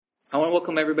I want to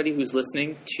welcome everybody who's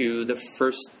listening to the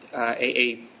first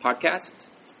AA podcast.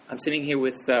 I'm sitting here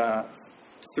with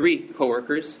three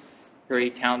coworkers, very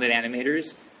talented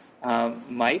animators.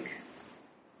 Mike.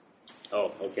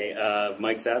 Oh, okay.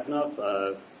 Mike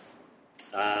Safnoff.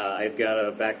 I've got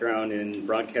a background in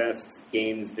broadcast,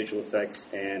 games, visual effects,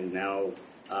 and now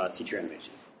feature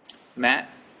animation. Matt.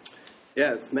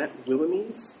 Yeah, it's Matt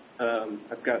Willemese.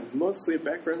 I've got mostly a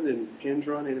background in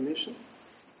hand-drawn animation.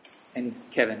 And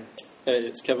Kevin. Hey,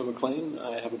 it's Kevin McLean.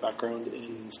 I have a background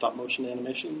in stop-motion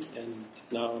animation, and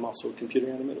now I'm also a computer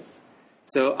animator.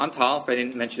 So I'm Tal, if I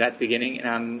didn't mention that at the beginning, and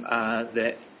I'm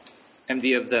the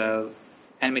MD of the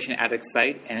Animation Addicts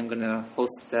site, and I'm going to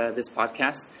host this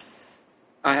podcast.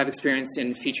 I have experience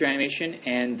in feature animation,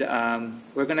 and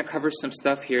we're going to cover some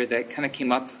stuff here that kind of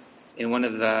came up in one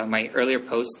of my earlier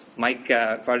posts. Mike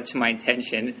brought it to my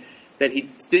attention that he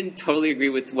didn't totally agree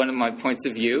with one of my points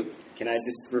of view. Can I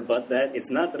just rebut that? It's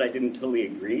not that I didn't totally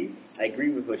agree. I agree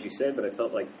with what you said, but I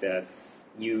felt like that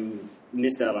you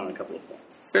missed out on a couple of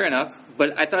points. Fair enough,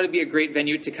 but I thought it'd be a great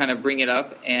venue to kind of bring it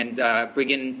up and bring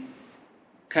in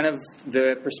kind of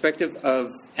the perspective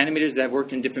of animators that have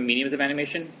worked in different mediums of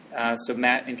animation. So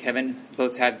Matt and Kevin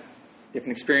both have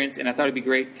different experience, and I thought it'd be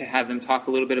great to have them talk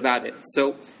a little bit about it.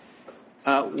 So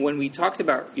when we talked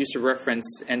about use of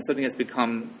reference and something that's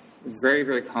become very,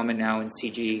 very common now in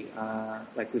CG,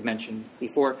 like we've mentioned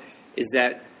before, is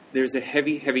that there's a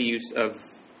heavy, heavy use of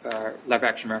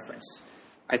live-action reference.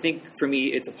 I think, for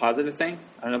me, it's a positive thing.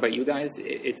 I don't know about you guys.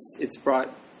 It's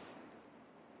brought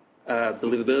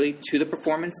believability to the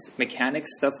performance, mechanics,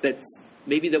 stuff that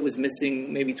was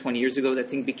missing maybe 20 years ago.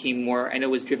 That thing became more, I know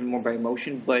it was driven more by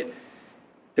emotion, but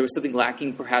there was something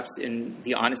lacking perhaps in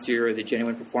the honesty or the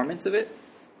genuine performance of it.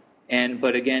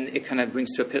 But again, it kind of brings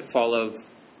to a pitfall of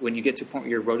when you get to a point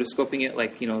where you're rotoscoping it,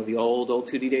 like, the old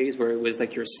 2D days where it was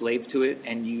like you're a slave to it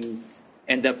and you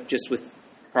end up just with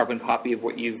carbon copy of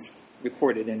what you've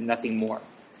recorded and nothing more.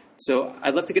 So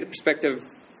I'd love to get a perspective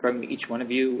from each one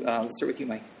of you. Let's start with you,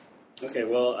 Mike. Okay,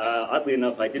 well, oddly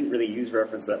enough, I didn't really use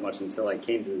reference that much until I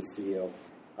came to the studio.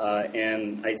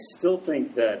 And I still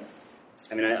think that,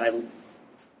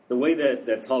 the way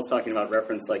that Tal's talking about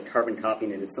reference, like carbon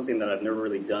copying it, it's something that I've never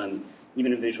really done,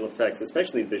 even in visual effects,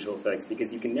 especially in visual effects,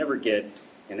 because you can never get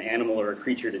an animal or a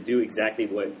creature to do exactly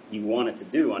what you want it to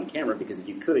do on camera, because if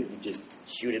you could, you'd just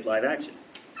shoot it live action.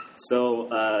 So,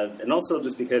 and also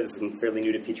just because I'm fairly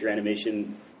new to feature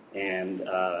animation and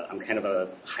I'm kind of a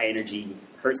high-energy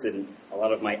person, a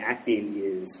lot of my acting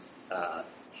is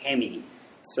hammy.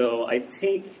 So I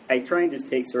try and just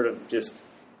take sort of just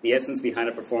the essence behind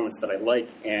a performance that I like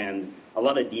and a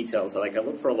lot of details. I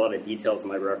look for a lot of details in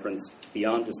my reference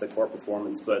beyond just the core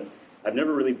performance, but I've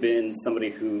never really been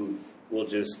somebody who will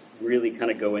just really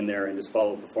kind of go in there and just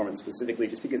follow the performance specifically,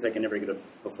 just because I can never get a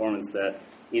performance that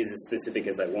is as specific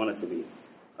as I want it to be.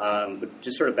 But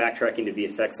just sort of backtracking to the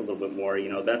effects a little bit more,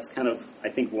 that's kind of, I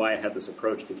think, why I have this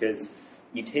approach, because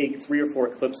you take 3 or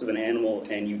 4 clips of an animal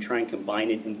and you try and combine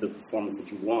it into the performance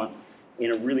that you want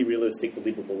in a really realistic,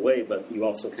 believable way, but you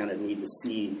also kind of need to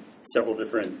see several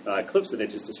different clips of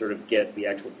it just to sort of get the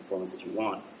actual performance that you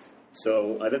want.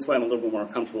 So that's why I'm a little bit more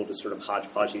comfortable just sort of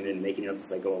hodgepodging it and making it up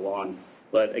as I go along.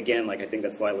 But again, I think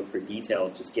that's why I look for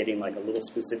details, just getting a little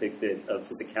specific bit of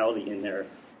physicality in there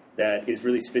that is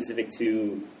really specific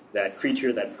to that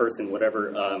creature, that person, whatever,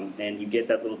 and you get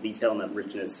that little detail and that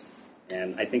richness.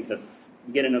 And I think that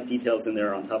you get enough details in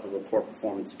there on top of a core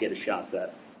performance, you get a shot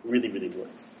that really, really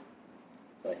works.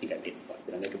 So I think I made a point.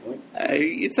 Did I make a point?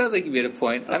 It sounds like you made a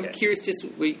point. Okay. I'm curious, just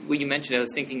what you mentioned, I was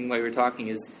thinking while you were talking,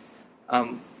 is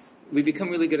we become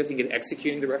really good, I think, at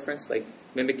executing the reference, like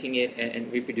mimicking it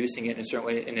and reproducing it in a certain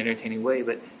way, in an entertaining way.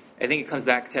 But I think it comes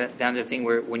back down to the thing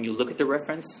where when you look at the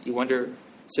reference, you wonder,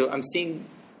 so I'm seeing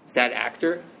that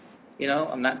actor,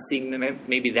 I'm not seeing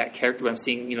maybe that character, but I'm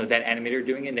seeing, that animator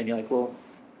doing it, and then you're like, well,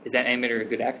 is that animator a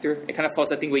good actor? It kind of falls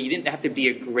that thing where you didn't have to be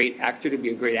a great actor to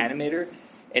be a great animator.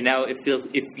 And now it feels,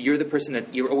 if you're the person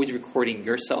that you're always recording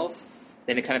yourself,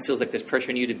 then it kind of feels like there's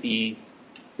pressure on you to be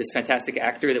this fantastic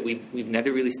actor that we've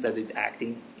never really studied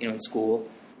acting, in school.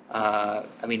 I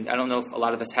don't know if a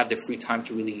lot of us have the free time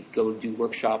to really go do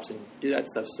workshops and do that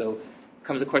stuff. So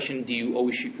comes the question, do you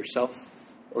always shoot yourself?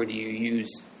 Or do you use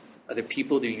other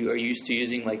people? Are you used to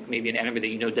using maybe an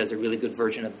animator that does a really good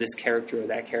version of this character or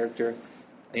that character?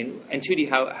 And 2D,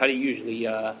 how do you usually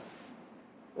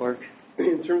work?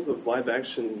 In terms of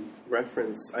live-action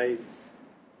reference, I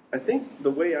think the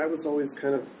way I was always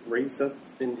kind of raised up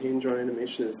in hand-drawn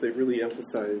animation is they really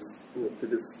emphasize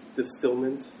the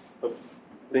distillment of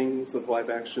things, of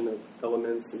live-action, of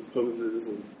elements and poses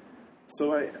and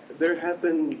So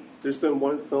there's been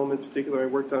one film in particular I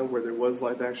worked on where there was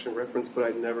live action reference, but I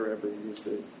never ever used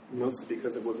it, mostly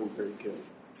because it wasn't very good.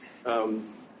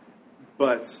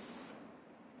 But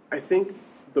I think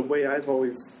the way I've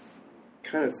always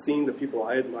kind of seen the people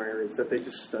I admire is that they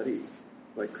just study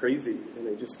like crazy, and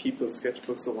they just keep those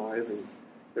sketchbooks alive, and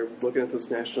they're looking at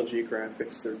those National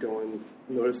Geographics, they're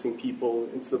noticing people,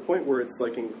 and to the point where it's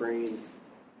like ingrained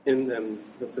in them,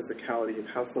 the physicality of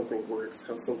how something works,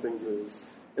 how something moves.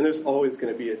 And there's always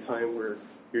going to be a time where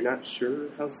you're not sure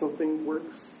how something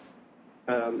works,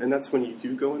 and that's when you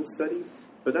do go and study.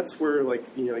 But that's where, like,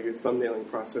 your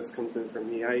thumbnailing process comes in for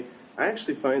me. I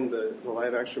actually find the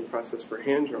live action process for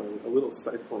hand drawing a little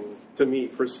stifling to me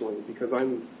personally, because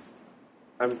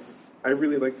I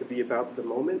really like to be about the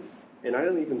moment, and I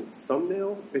don't even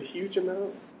thumbnail a huge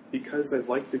amount because I'd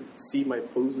like to see my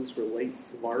poses relate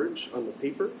large on the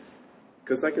paper.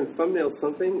 Because I can thumbnail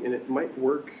something and it might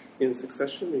work in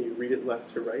succession and you read it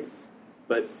left to right,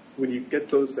 but when you get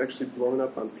those actually blown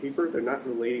up on paper, they're not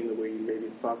relating the way you maybe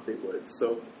thought they would.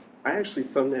 So I actually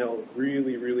thumbnail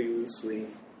really, really loosely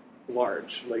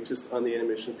large, like just on the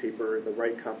animation paper, the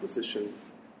right composition.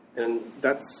 And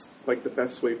that's like the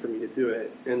best way for me to do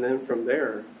it. And then from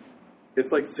there,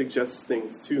 it's like suggests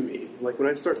things to me. Like when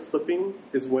I start flipping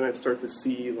is when I start to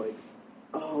see like,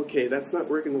 oh, okay, that's not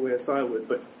working the way I thought it would,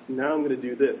 but now I'm going to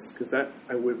do this, because that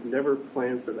I would never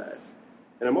plan for that.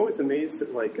 And I'm always amazed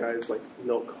at like guys like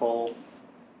Milk Hall,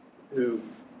 who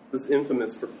was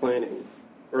infamous for planning.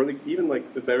 Or like, even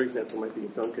like the better example might be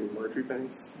Duncan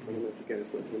Marjoribanks. I don't know if you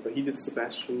guys know him, but he did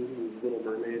Sebastian and Little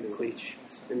Mermaid and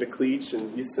McLeach,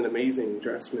 and he's an amazing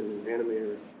draftsman and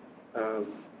animator.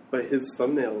 But his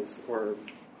thumbnails are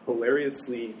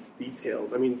hilariously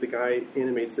detailed. I mean, the guy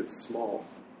animates it small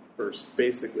first,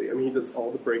 basically. I mean, he does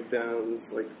all the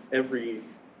breakdowns, like every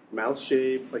mouth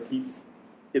shape, like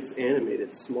it's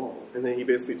animated small, and then he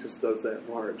basically just does that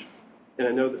large. And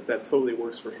I know that totally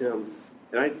works for him.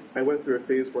 And I went through a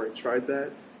phase where I tried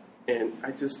that, and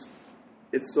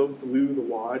it so blew the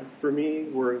wad for me,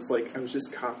 where it's like I was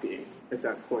just copying at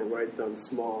that point what I'd done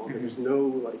small. Mm-hmm. There's no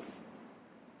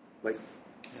like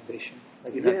innovation.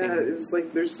 It's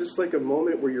like there's just like a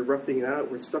moment where you're roughing it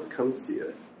out, where stuff comes to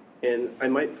you. And I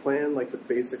might plan like the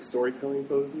basic storytelling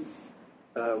poses,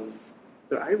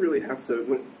 but I really have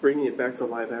to, bringing it back to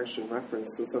live action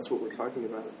reference, since that's what we're talking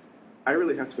about, I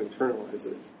really have to internalize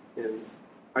it. And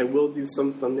I will do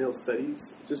some thumbnail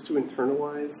studies just to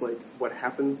internalize like what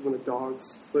happens when a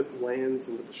dog's foot lands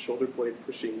into the shoulder blade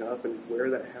pushing up and where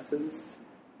that happens.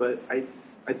 But I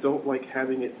don't like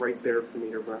having it right there for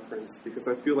me to reference, because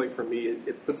I feel like for me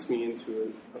it puts me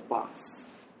into a box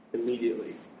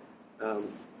immediately.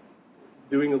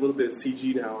 Doing a little bit of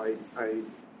CG now, I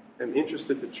am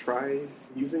interested to try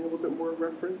using a little bit more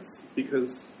reference,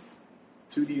 because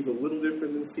 2D is a little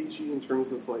different than CG in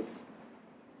terms of like,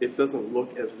 it doesn't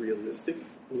look as realistic.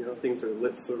 Things are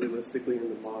lit so realistically in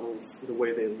the models. The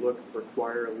way they look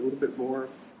require a little bit more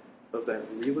of that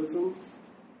realism.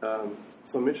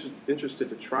 So I'm interested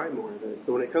to try more of it.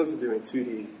 But when it comes to doing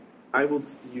 2D, I will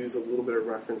use a little bit of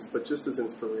reference, but just as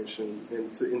inspiration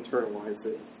and to internalize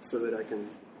it so that I can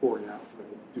pour it out and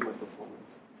do my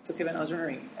performance. So Kevin, I was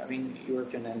wondering, I mean, you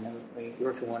worked in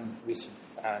one recent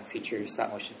feature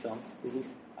stop motion film. Mm-hmm.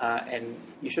 And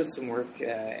you showed some work,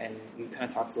 and you kind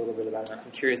of talked a little bit about it.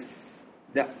 I'm curious,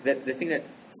 the thing that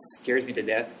scares me to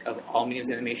death of all mediums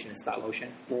animation is stop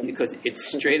motion, because it's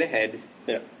straight ahead.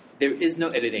 Yeah. There is no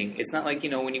editing. It's not like,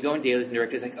 when you go in dailies and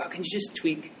directors like, oh, can you just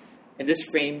tweak in this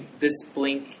frame, this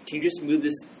blink? Can you just move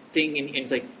this thing? And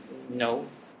it's like, no,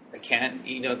 I can't,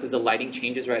 because the lighting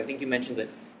changes, right? I think you mentioned that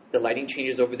the lighting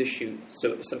changes over the shoot,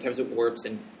 so sometimes it warps,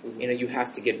 and, you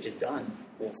have to get it just done.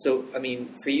 Yeah. So, I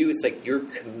mean, for you, it's like you're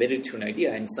committed to an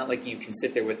idea, and it's not like you can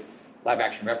sit there with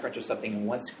live-action reference or something on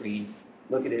one screen,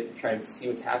 look at it, try to see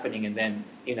what's happening, and then,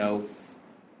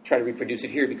 try to reproduce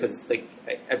it here, because, like,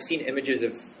 I've seen images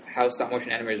of how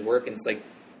stop-motion animators work, and it's like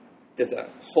there's a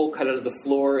hole cut out of the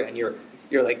floor, and you're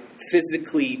like,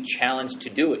 physically challenged to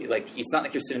do it. Like, it's not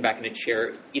like you're sitting back in a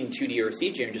chair in 2D or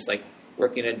CG, and just, like,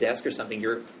 working at a desk or something.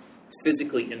 You're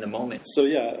physically in the moment. So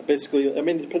yeah, basically, I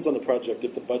mean, it depends on the project.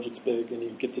 If the budget's big and you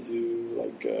get to do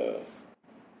like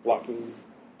blocking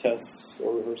tests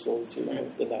or rehearsals,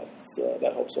 then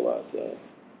that helps a lot.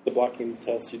 The blocking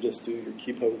tests, you just do your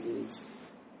key poses,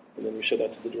 and then you show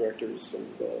that to the directors, and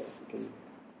you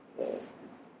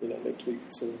can make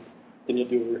tweaks, and then you'll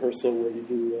do a rehearsal where you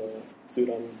do it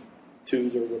on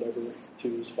 2s or whatever,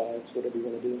 2s, 5s, whatever you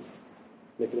want to do.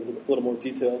 Make it a little more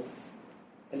detailed.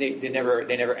 And they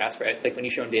never ask for it. Like when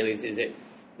you show in dailies, is it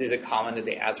is it common that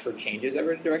they ask for changes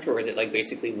ever to director, or is it like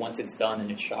basically once it's done and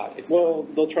it's shot, it's Well,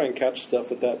 done? they'll try and catch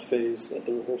stuff at that phase, at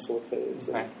the rehearsal phase,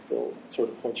 Okay. and they'll sort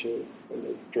of point you in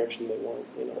the direction they want,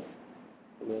 you know.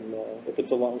 And then if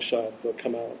it's a long shot, they'll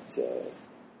come out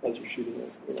as you're shooting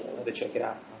it, you know. To check it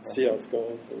out. Okay. See how it's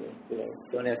going, and, you know.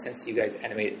 So in essence, you guys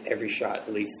animate every shot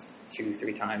at least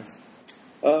 2-3 times.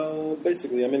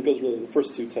 Basically, I mean, it goes really. The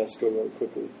first two tests go really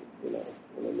quickly, you know,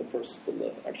 and then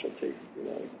the actual take, you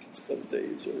know, you can spend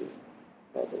days or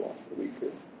however long, a week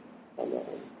or on that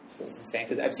one. So It's insane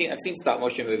because I've seen stop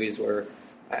motion movies where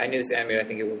I knew this animator. I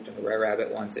think he worked on the Red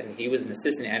Rabbit once, and he was an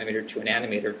assistant animator to an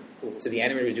animator. So the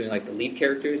animator was doing like the lead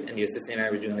characters, and the assistant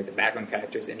animator was doing like the background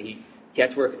characters, and he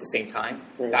had to work at the same time.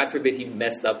 Right. God forbid he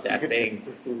messed up that thing.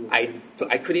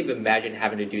 I couldn't even imagine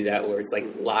having to do that where it's like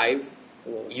live.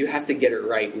 You have to get it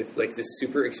right with like this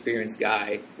super experienced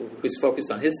guy who's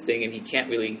focused on his thing, and he can't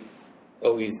really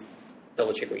always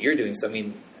double check what you're doing. So I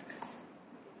mean,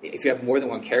 if you have more than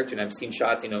one character, and I've seen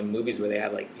shots, you know, in movies where they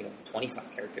have like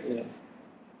 25 characters, yeah. you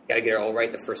got to get it all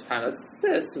right the first time.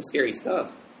 That's some scary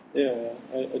stuff. Yeah,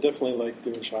 I definitely like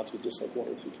doing shots with just like one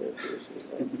or two characters.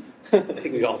 I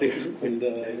think we all do. And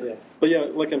yeah, but yeah,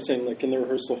 like I'm saying, like in the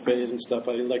rehearsal phase and stuff,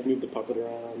 I like move the puppet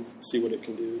around, see what it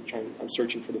can do. I'm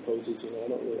searching for the poses. You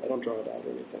know, I don't draw it out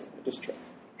or anything. I just try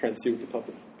and see what the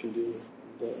puppet can do.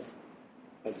 And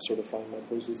I just sort of find my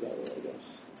poses that way, I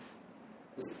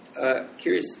guess.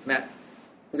 Curious, Matt,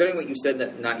 regarding what you said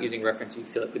that not using reference, you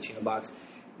feel it puts you in a box.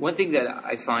 One thing that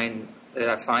I find that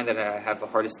I have the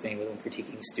hardest thing with when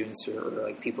critiquing students or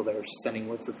like people that are sending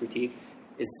work for critique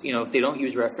is, you know, if they don't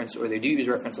use reference or they do use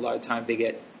reference, a lot of time they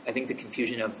get, I think, the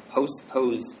confusion of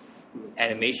post-to-pose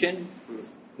animation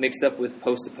mixed up with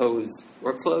post-to-pose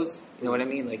workflows. You know what I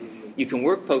mean? Like, you can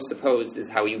work post-to-pose is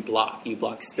how you block. You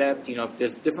block step, you know,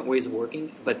 there's different ways of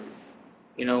working, but,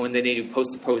 you know, when they do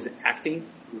post-to-pose acting,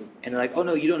 and they're like, oh,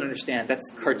 no, you don't understand. That's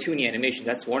cartoony animation.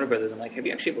 That's Warner Brothers. I'm like, have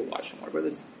you actually ever watched a Warner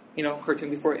Brothers, you know, cartoon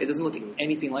before? It doesn't look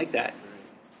anything like that.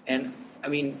 And, I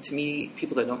mean, to me,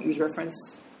 people that don't use reference,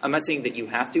 I'm not saying that you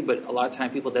have to, but a lot of time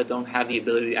people that don't have the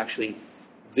ability to actually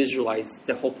visualize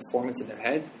the whole performance in their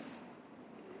head,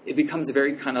 it becomes a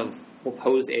very kind of, well,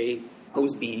 pose A,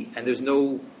 pose B, and there's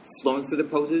no flowing through the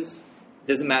poses. It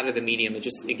doesn't matter the medium.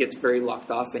 It gets very locked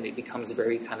off, and it becomes a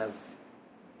very kind of,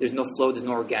 there's no flow, there's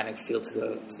no organic feel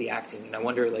to the acting. And I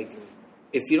wonder, like,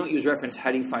 if you don't use reference,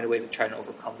 how do you find a way to try and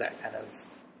overcome that kind of...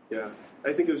 Yeah,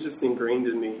 I think it was just ingrained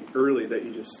in me early that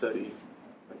you just study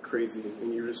like crazy,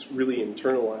 and you just really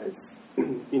internalize.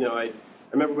 You know, I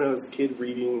remember when I was a kid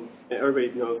reading, and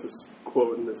everybody knows this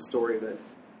quote and this story,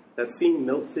 that scene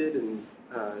Melted in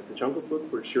the Jungle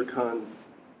Book where Shere Khan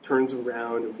turns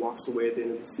around and walks away at the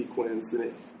end of the sequence,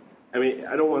 and I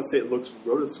don't want to say it looks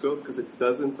rotoscope because it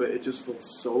doesn't, but it just looks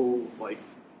so like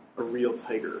a real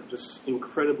tiger, just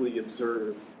incredibly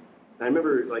observed. And I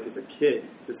remember, like, as a kid,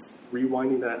 just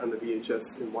rewinding that on the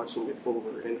VHS and watching it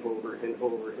over and over and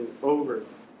over and over,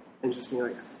 and just being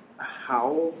like,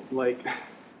 how? Like,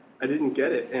 I didn't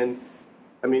get it. And,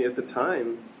 I mean, at the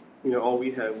time, you know, all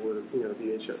we had were, you know,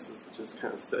 VHSs to just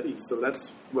kind of study. So that's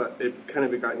what it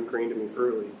kind of got ingrained in me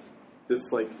early.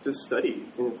 Just study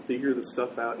and figure the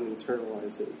stuff out and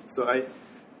internalize it. So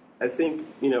I think,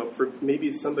 you know, for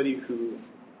maybe somebody who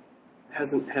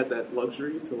hasn't had that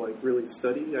luxury to like really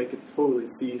study, I could totally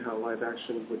see how live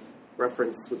action with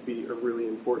reference would be a really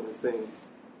important thing.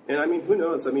 And I mean, who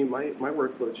knows? I mean, my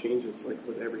workflow changes like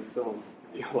with every film,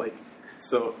 I feel like.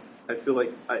 So I feel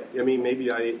like, maybe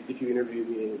if you interviewed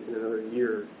me in another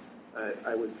year,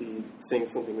 I would be saying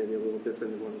something maybe a little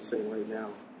different than what I'm saying right now.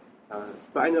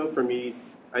 But I know for me,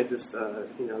 I just,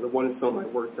 you know, the one film I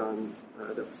worked on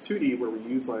that was 2D where we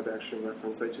used live action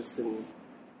reference, I just didn't,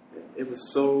 it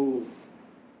was so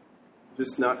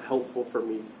just not helpful for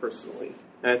me personally.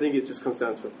 And I think it just comes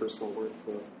down to a personal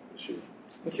workflow issue.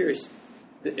 I'm curious,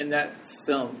 in that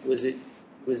film,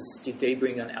 did they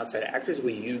bring on outside actors, or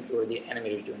or the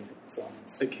animators doing the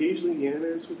performance? Occasionally the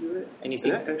animators would do it. And you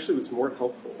think that actually was more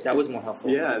helpful. That was more helpful?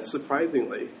 Yeah,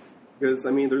 surprisingly. Because,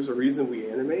 I mean, there's a reason we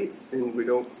animate and we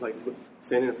don't, like,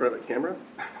 stand in front of a camera.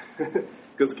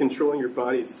 Because controlling your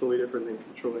body is totally different than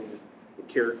controlling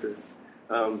a character.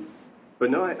 But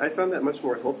no, I found that much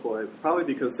more helpful, probably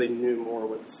because they knew more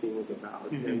what the scene was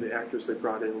about. Mm-hmm. And the actors they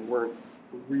brought in weren't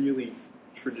really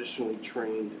traditionally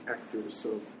trained actors.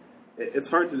 So it's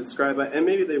hard to describe. And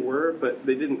maybe they were, but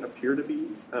they didn't appear to be.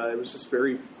 It was just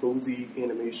very posy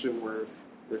animation where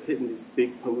they're hitting these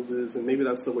big poses, and maybe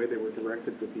that's the way they were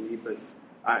directed to be, but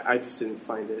I just didn't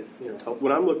find it, you know, helpful.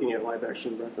 When I'm looking at live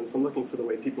action reference, I'm looking for the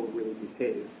way people really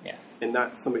behave, and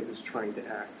not somebody who's trying to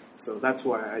act. So that's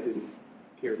why I didn't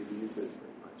care to use it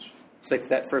very much. It's like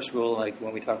that first rule, like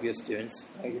when we talk to your students,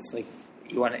 like it's like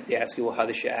they ask you, well, how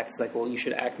they should act. It's like, well, you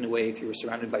should act in a way if you were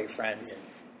surrounded by your friends. Yeah.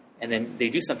 And then they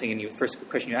do something, and your first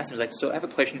question you ask them is like, so I have a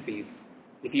question for you.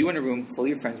 If you were in a room full of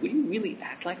your friends, would you really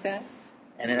act like that?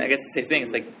 And then I guess the same thing.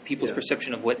 It's like people's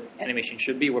perception of what animation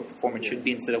should be, what performance should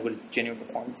be, instead of what genuine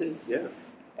performance is. Yeah.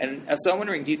 And so I'm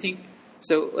wondering, do you think,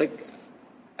 so like,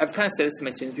 I've kind of said this to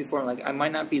my students before, like, I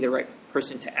might not be the right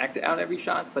person to act out every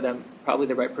shot, but I'm probably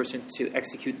the right person to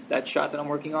execute that shot that I'm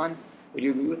working on. Would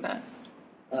you agree with that?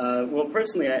 Well,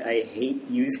 personally, I hate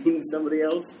using somebody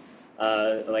else.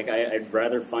 I'd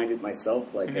rather find it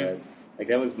myself. Like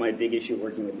that was my big issue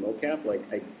working with mocap. Like,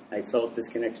 I felt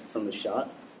disconnected from the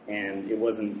shot, and it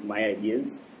wasn't my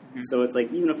ideas. So it's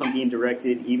like, even if I'm being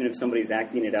directed, even if somebody's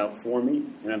acting it out for me,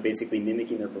 and I'm basically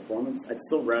mimicking their performance, I'd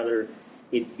still rather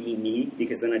it be me,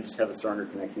 because then I just have a stronger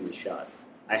connection to the shot.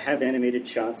 I have animated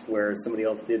shots where somebody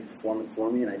else did perform it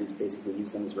for me, and I just basically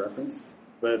use them as reference.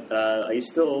 But I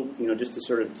still, just to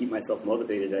sort of keep myself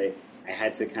motivated, I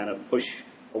had to kind of push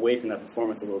away from that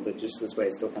performance a little bit. Just this way, I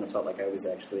still kind of felt like I was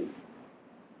actually,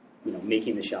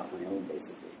 making the shot my own,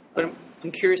 basically. But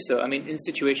I'm curious, though. I mean, in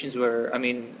situations where,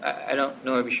 I don't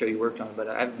know every show you worked on, but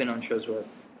I've been on shows where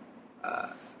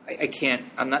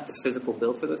I'm not the physical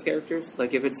build for those characters.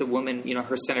 Like, if it's a woman,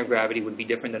 her center of gravity would be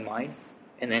different than mine.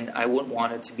 And then I wouldn't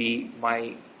want it to be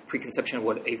my preconception of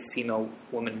what a female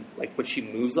woman, like what she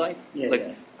moves like.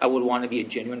 I would want to be a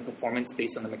genuine performance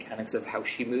based on the mechanics of how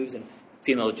she moves and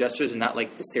female gestures, and not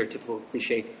like the stereotypical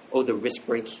cliche, the wrist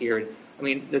break here.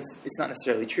 It's not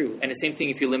necessarily true. And the same thing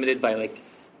if you're limited by like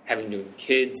having new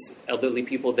kids, elderly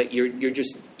people, that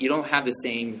you don't have the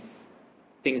same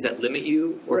things that limit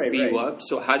you or free you up.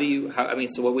 So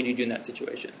so what would you do in that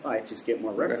situation? I just get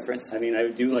more reference. I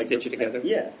would do like stitch it together.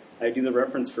 I do the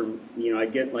reference for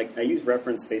I use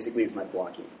reference basically as my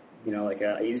blocking.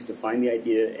 I use it to find the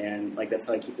idea, and like that's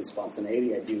how I keep the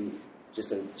spontaneity. I do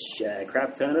just a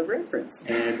crap ton of reference,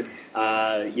 and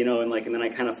and then I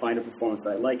kind of find a performance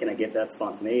that I like, and I get that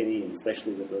spontaneity. And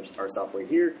especially with our software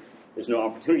here, there's no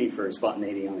opportunity for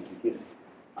spontaneity on the computer.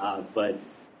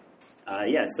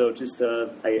 So just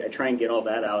I try and get all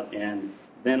that out, and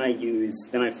then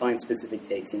I find specific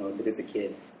takes. If it is a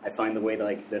kid, I find the way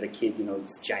that a kid,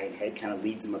 this giant head kind of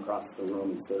leads them across the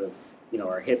room instead of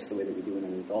our hips the way that we do in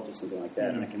an adult or something like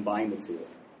that, and I combine the two.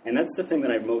 And that's the thing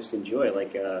that I most enjoy.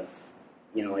 Like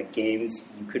games,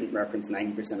 you couldn't reference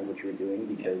 90% of what you were doing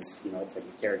because it's like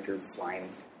a character flying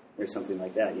or something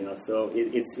like that. So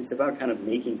it's about kind of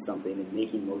making something and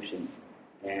making motion.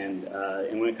 And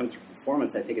when it comes to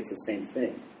performance, I think it's the same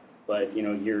thing. But,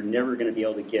 you're never going to be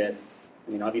able to get...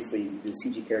 obviously, the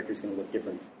CG character is going to look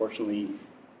different proportionally,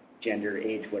 gender,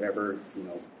 age, whatever,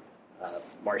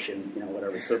 Martian,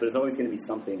 whatever. So there's always going to be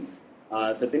something.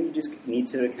 But then you just need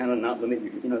to kind of not limit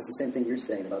your... it's the same thing you're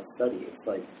saying about study. It's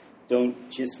like,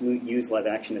 don't just use live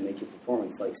action to make your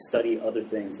performance. Like, study other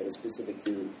things that are specific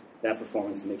to that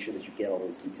performance and make sure that you get all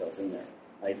those details in there.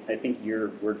 I think your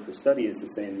word for study is the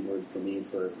same word for me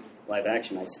for live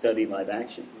action. I study live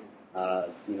action,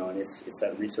 and it's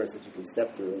that resource that you can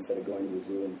step through instead of going to the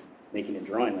zoo and making a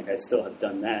drawing. Like, I still have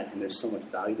done that, and there's so much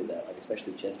value to that, like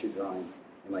especially gesture drawing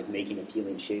and like making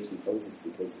appealing shapes and poses.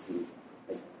 Because if you,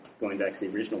 like, going back to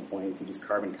the original point, if you just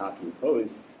carbon copy and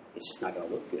pose, it's just not going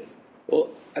to look good.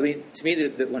 Well, to me,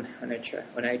 when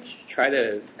I try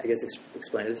to, I guess,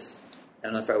 explain this, I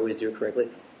don't know if I always do it correctly,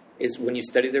 is when you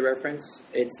study the reference,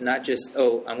 it's not just,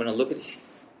 I'm going to look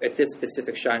at this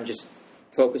specific shot and just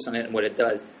focus on it and what it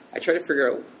does. I try to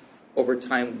figure out over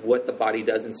time what the body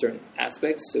does in certain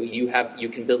aspects. So you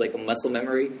can build like a muscle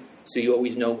memory. So you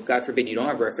always know, God forbid you don't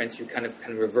have reference, you kind of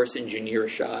reverse engineer a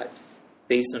shot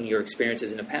based on your experiences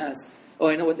in the past.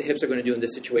 I know what the hips are going to do in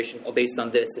this situation, based on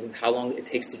this, and how long it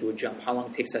takes to do a jump, how long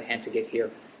it takes a hand to get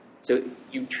here. So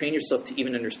you train yourself to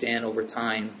even understand over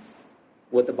time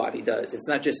what the body does. It's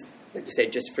not just, like you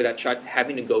said, just for that shot,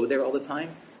 having to go there all the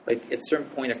time. Like, at a certain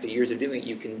point after years of doing it,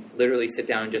 you can literally sit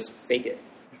down and just fake it,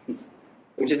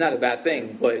 which is not a bad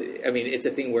thing. But, it's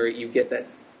a thing where you get that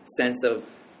sense of,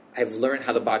 I've learned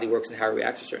how the body works and how it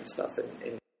reacts to certain stuff.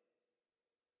 And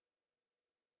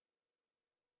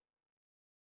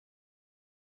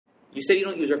you said you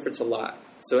don't use reference a lot.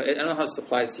 So I don't know how this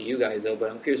applies to you guys, though, but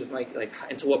I'm curious with Mike,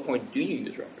 and to what point do you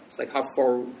use reference? Like, how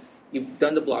far... You've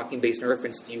done the blocking based on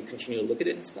reference. Do you continue to look at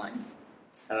it and spline?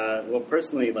 Well,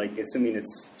 personally, like, assuming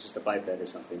it's just a biped or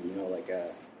something,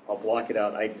 I'll block it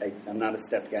out. I'm not a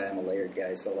step guy. I'm a layered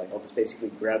guy. So, I'll just basically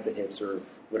grab the hips or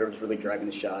whatever's really driving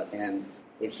the shot and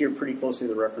adhere pretty closely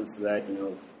to the reference to that.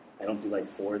 I don't do,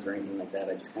 fours or anything like that.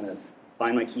 I just kind of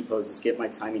find my key poses, get my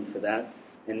timing for that,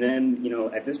 And then,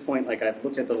 at this point, like, I've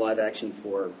looked at the live action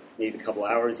for maybe a couple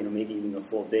hours, maybe even a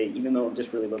full day. Even though I'm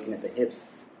just really looking at the hips,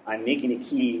 I'm making a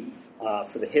key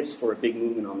for the hips for a big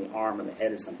movement on the arm or the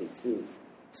head or something, too.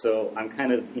 So I'm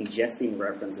kind of ingesting the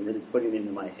reference and really putting it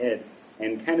into my head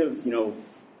and kind of,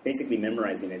 basically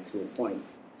memorizing it to a point.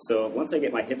 So once I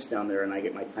get my hips down there and I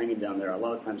get my timing down there, a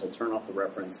lot of times I turn off the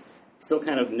reference, still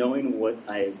kind of knowing what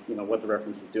the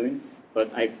reference was doing,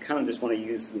 but I kind of just want to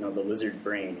use, the lizard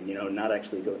brain and, not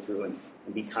actually go through and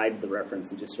be tied to the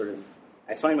reference and just sort of,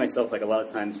 I find myself like a lot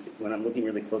of times when I'm looking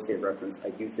really closely at reference,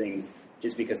 I do things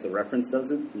just because the reference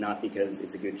does it, not because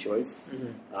it's a good choice.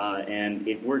 Mm-hmm. And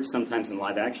it works sometimes in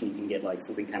live action. You can get like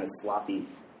something kind of sloppy,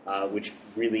 which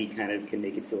really kind of can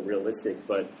make it feel realistic,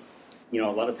 but a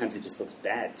lot of times it just looks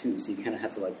bad too, so you kind of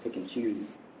have to like pick and choose.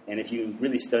 And if you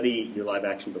really study your live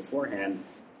action beforehand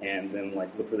and then like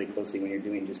look really closely when you're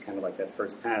doing just kind of like that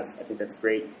first pass, I think that's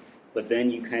great. But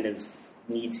then you kind of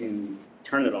need to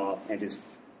turn it off and just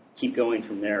keep going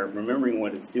from there, remembering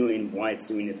what it's doing, why it's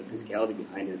doing it, the physicality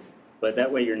behind it. But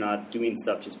that way you're not doing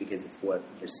stuff just because it's what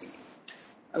you're seeing.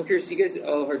 I'm curious, you guys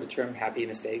all heard the term happy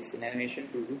mistakes in animation.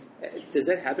 Mm-hmm. Does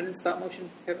that happen in stop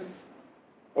motion, Kevin?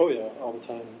 Oh, yeah, all the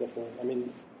time, definitely. I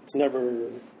mean, it's never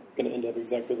going to end up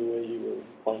exactly the way you were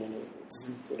planning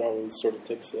it. It always sort of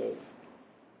takes the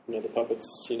puppets,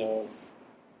 you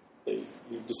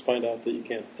just find out that you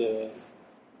can't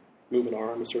move an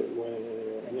arm a certain way.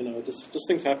 Or, just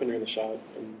things happen during the shot,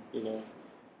 and, Because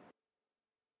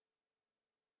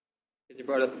it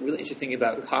brought up really interesting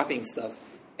about copying stuff.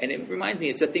 And it reminds me,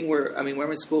 it's a thing where, when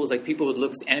I'm in school, it's like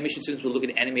animation students would look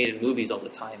at animated movies all the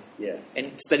time. Yeah.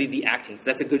 And study the acting.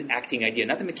 That's a good acting idea.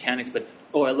 Not the mechanics, but,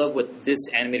 I love what this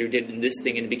animator did in this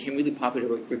thing. And it became really popular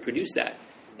to reproduce that.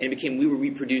 And we were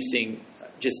reproducing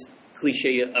just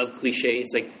cliche of cliches.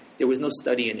 It's like there was no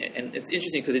study in it. And it's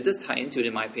interesting because it does tie into it,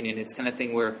 in my opinion. It's kind of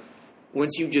thing where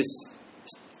once you just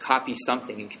copy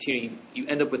something and continue, you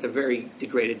end up with a very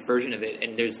degraded version of it,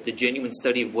 and there's the genuine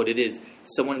study of what it is.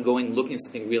 Someone looking at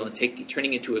something real and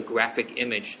turning it into a graphic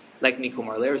image, like Nico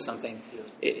Marler or something,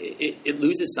 it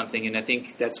loses something, and I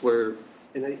think that's where...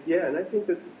 And I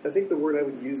think the word I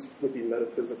would use would be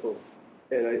metaphysical,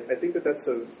 and I think that's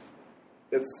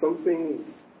something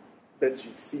that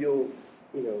you feel,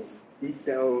 deep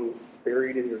down,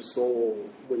 buried in your soul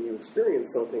when you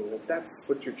experience something. That's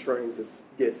what you're trying to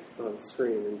get on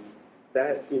screen, and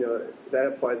that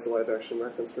applies to live action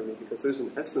reference for me, because there's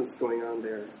an essence going on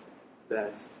there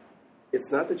that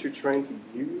it's not that you're trying to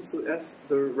use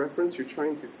the reference, you're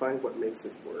trying to find what makes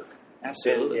it work.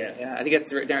 Absolutely. And, yeah. I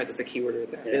think that's the key word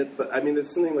right there. But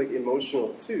there's something like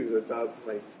emotional too about,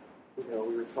 like,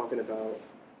 we were talking about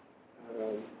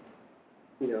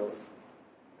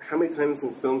how many times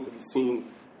in films have you seen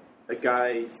a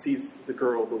guy sees the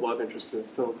girl, the love interest in the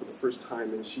film for the first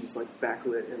time, and she's like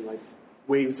backlit and like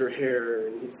waves her hair,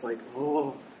 and he's like,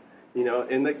 oh,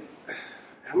 and like,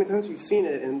 how many times have you seen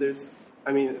it? And there's,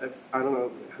 I don't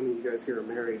know how many of you guys here are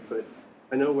married, but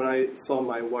I know when I saw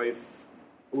my wife,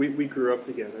 we grew up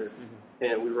together,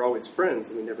 and we were always friends,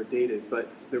 and we never dated,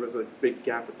 but there was a big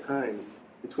gap of time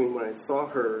between when I saw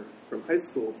her from high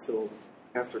school till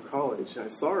after college, and I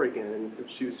saw her again, and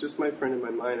she was just my friend in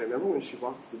my mind. I remember when she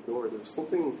walked through the door, there was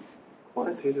something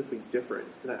quantitatively different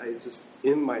that I just,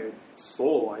 in my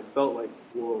soul, I felt like,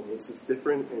 whoa, this is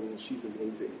different, and she's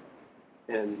amazing.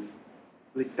 And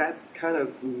like that kind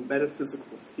of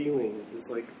metaphysical feeling is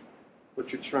like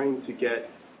what you're trying to get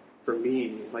for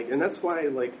me. Like, and that's why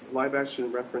like live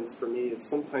action reference for me is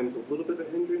sometimes a little bit of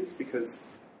a hindrance, because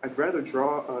I'd rather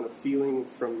draw on a feeling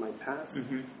from my past.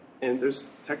 And there's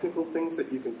technical things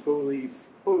that you can totally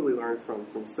learn from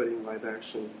studying live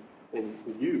action and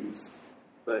use.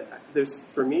 But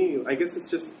for me, I guess it's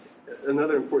just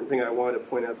another important thing I wanted to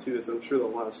point out too, is I'm sure that a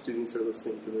lot of students are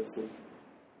listening to this.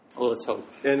 Well, let's hope.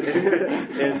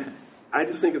 And I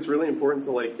just think it's really important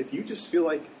to, like, if you just feel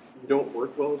like you don't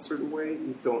work well a certain way,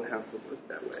 you don't have to work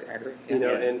that way. I agree.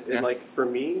 And like for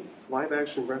me, live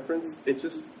action reference, it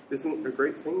just isn't a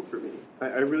great thing for me.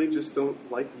 I really just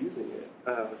don't like using it.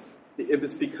 If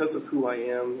it's because of who I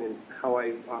am and how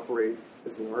I operate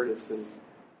as an artist, and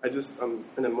I'm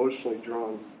an emotionally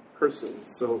drawn person.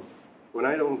 So when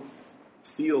I don't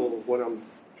feel what I'm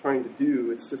trying to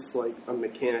do, it's just like I'm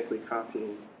mechanically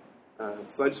copying.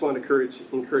 So I just want to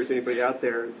encourage anybody out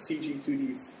there, CG,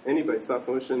 2D, anybody, stop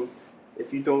motion,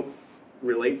 if you don't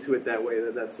relate to it that way,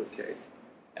 that's okay.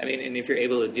 And if you're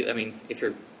able to do, if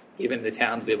you're given the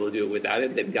talent to be able to do it without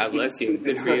it, then God bless you.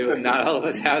 Good for you. Not all of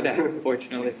us have that,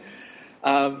 unfortunately.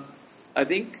 I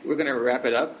think we're going to wrap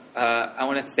it up. I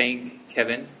want to thank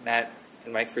Kevin, Matt,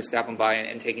 and Mike for stopping by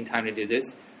and taking time to do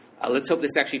this. Let's hope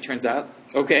this actually turns out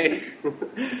okay.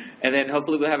 And then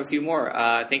hopefully we'll have a few more.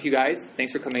 Thank you, guys.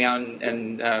 Thanks for coming out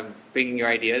and bringing your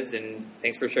ideas, and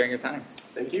thanks for sharing your time.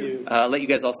 Thank you. I'll let you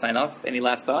guys all sign off. Any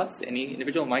last thoughts? Any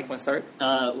individual? Mike, want to start?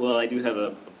 Well, I do have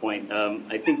a point.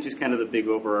 I think just kind of the big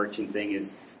overarching thing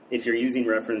is if you're using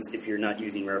reference, if you're not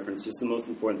using reference, just the most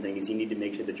important thing is you need to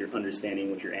make sure that you're understanding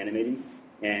what you're animating.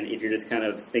 And if you're just kind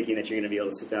of thinking that you're going to be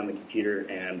able to sit down on the computer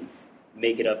and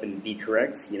make it up and be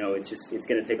correct, it's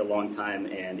going to take a long time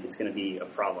and it's going to be a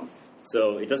problem.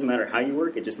 So it doesn't matter how you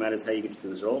work, it just matters how you get to the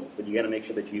result, but you got to make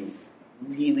sure that you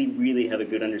really, really have a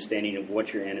good understanding of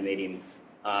what you're animating,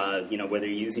 whether you're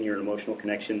using your emotional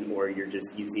connection or you're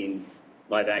just using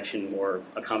live action or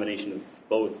a combination of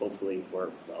both, hopefully, or,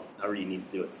 well, however you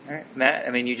need to do it. All right. Matt,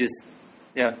 I mean, do you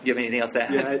have anything else to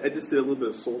add? Yeah, I just did a little bit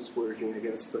of soul splurging, I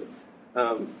guess, but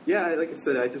like I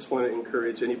said, I just want to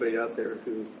encourage anybody out there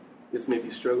who is maybe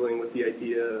struggling with the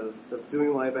idea of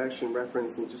doing live action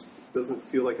reference and just doesn't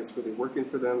feel like it's really working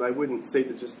for them. I wouldn't say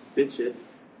to just ditch it,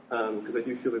 because I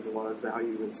do feel there's a lot of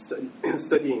value in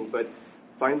studying, but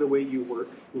find the way you work,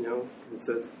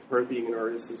 instead of part of being an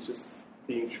artist is just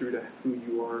being true to who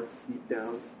you are deep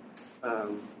down,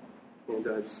 and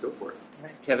just go for it. All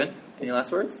right. Kevin, any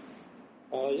last words?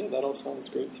 Yeah, that all sounds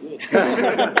great to me.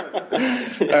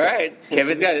 All right.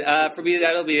 Kevin's got it. For me,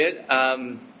 that'll be it.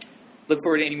 Look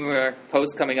forward to any more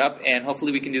posts coming up, and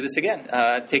hopefully we can do this again.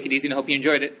 Take it easy, and I hope you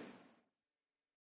enjoyed it.